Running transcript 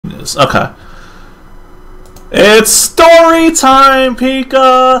is. Okay. It's story time,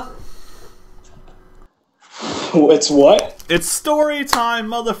 Pika! It's what? It's story time,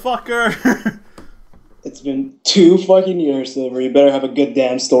 motherfucker! It's been 2 fucking years, Silver. You better have a good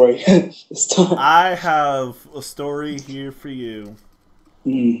damn story this time. I have a story here for you.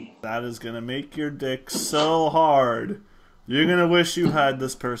 Mm. That is gonna make your dick so hard. You're gonna wish you had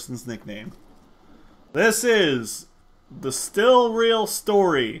this person's nickname. This is the still real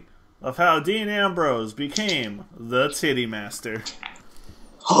story of how Dean Ambrose became the Titty Master.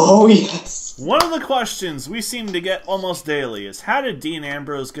 Oh, yes. One of the questions we seem to get almost daily is, how did Dean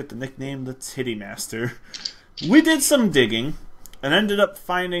Ambrose get the nickname the Titty Master? We did some digging and ended up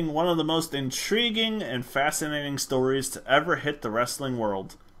finding one of the most intriguing and fascinating stories to ever hit the wrestling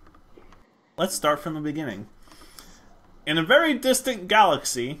world. Let's start from the beginning. In a very distant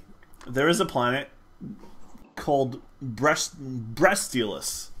galaxy, there is a planet called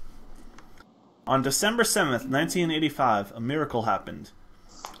Brestulus. On December 7th, 1985, a miracle happened.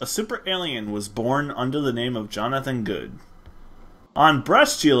 A super alien was born under the name of Jonathan Good. On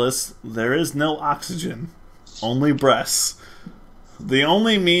Brestulus, there is no oxygen, only breasts. The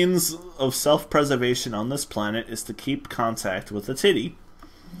only means of self-preservation on this planet is to keep contact with a titty.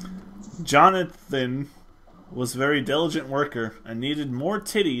 Jonathan was a very diligent worker and needed more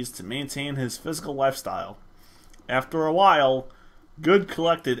titties to maintain his physical lifestyle. After a while, Good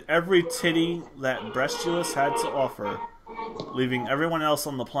collected every titty that Brestulus had to offer, leaving everyone else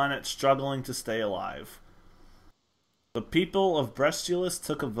on the planet struggling to stay alive. The people of Brestulus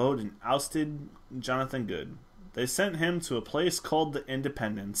took a vote and ousted Jonathan Good. They sent him to a place called the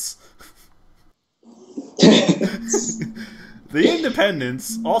Independence. The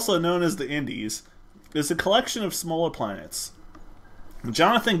Independence, also known as the Indies, is a collection of smaller planets.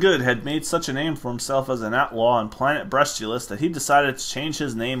 Jonathan Good had made such a name for himself as an outlaw on planet Brestulus that he decided to change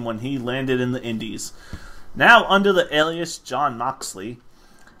his name when he landed in the Indies. Now under the alias John Moxley,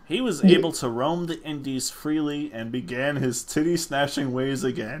 he was able to roam the Indies freely and began his titty-snatching ways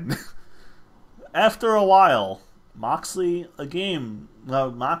again. After a while, Moxley again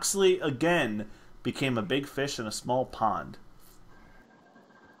became a big fish in a small pond.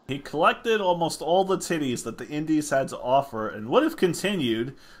 He collected almost all the titties that the Indies had to offer and would have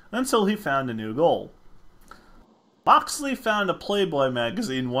continued until he found a new goal. Moxley found a Playboy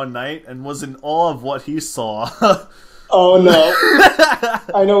magazine one night and was in awe of what he saw. Oh no.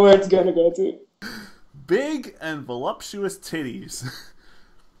 I know where it's gonna go to. Big and voluptuous titties.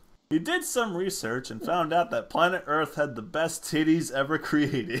 He did some research and found out that planet Earth had the best titties ever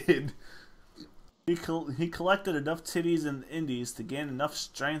created. He collected enough titties in the Indies to gain enough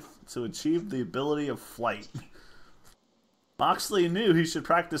strength to achieve the ability of flight. Moxley knew he should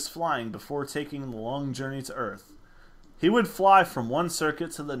practice flying before taking the long journey to Earth. He would fly from one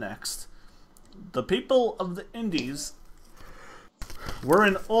circuit to the next. The people of the Indies were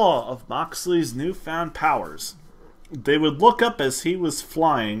in awe of Moxley's newfound powers. They would look up as he was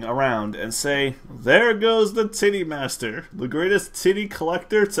flying around and say, "There goes the Titty Master, the greatest titty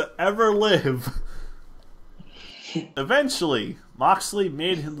collector to ever live." Eventually, Moxley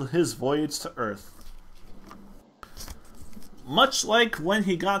made his voyage to Earth. Much like when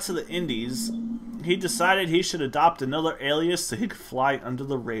he got to the Indies, he decided he should adopt another alias so he could fly under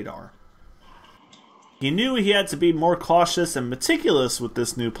the radar. He knew he had to be more cautious and meticulous with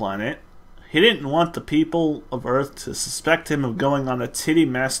this new planet. He didn't want the people of Earth to suspect him of going on a titty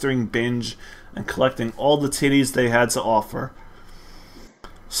mastering binge and collecting all the titties they had to offer.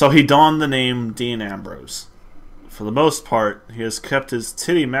 So he donned the name Dean Ambrose. For the most part, he has kept his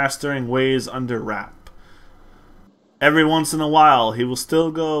titty mastering ways under wrap. Every once in a while, he will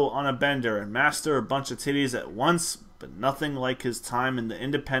still go on a bender and master a bunch of titties at once, but nothing like his time in the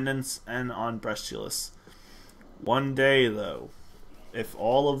Independence and on Brestulus. One day, though, if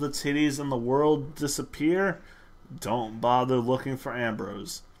all of the titties in the world disappear, don't bother looking for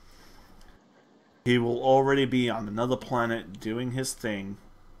Ambrose. He will already be on another planet doing his thing,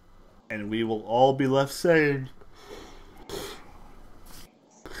 and we will all be left saying,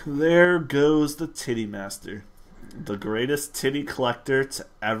 "There goes the Titty Master, the greatest titty collector to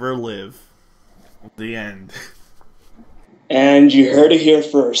ever live." The end. And you heard it here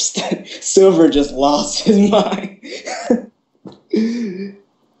first. Silver just lost his mind.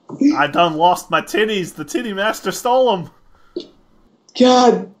 I done lost my titties. The Titty Master stole them.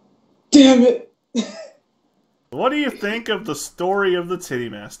 God damn it. What do you think of the story of the Titty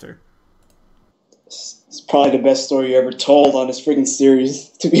Master? It's probably the best story you ever told on this freaking series,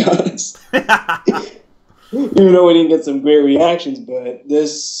 to be honest. Even though we didn't get some great reactions, but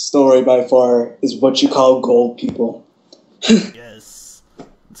this story by far is what you call gold, people. Yes.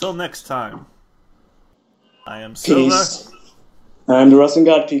 Until next time, I am Silva. Peace. I'm the Russian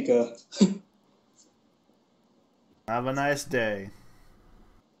God Pika. Have a nice day.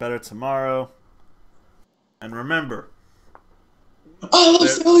 Better tomorrow. And remember, I love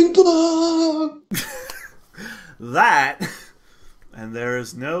selling blood. that, and there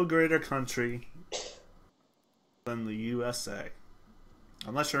is no greater country than the USA.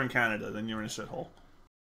 Unless you're in Canada, then you're in a shithole.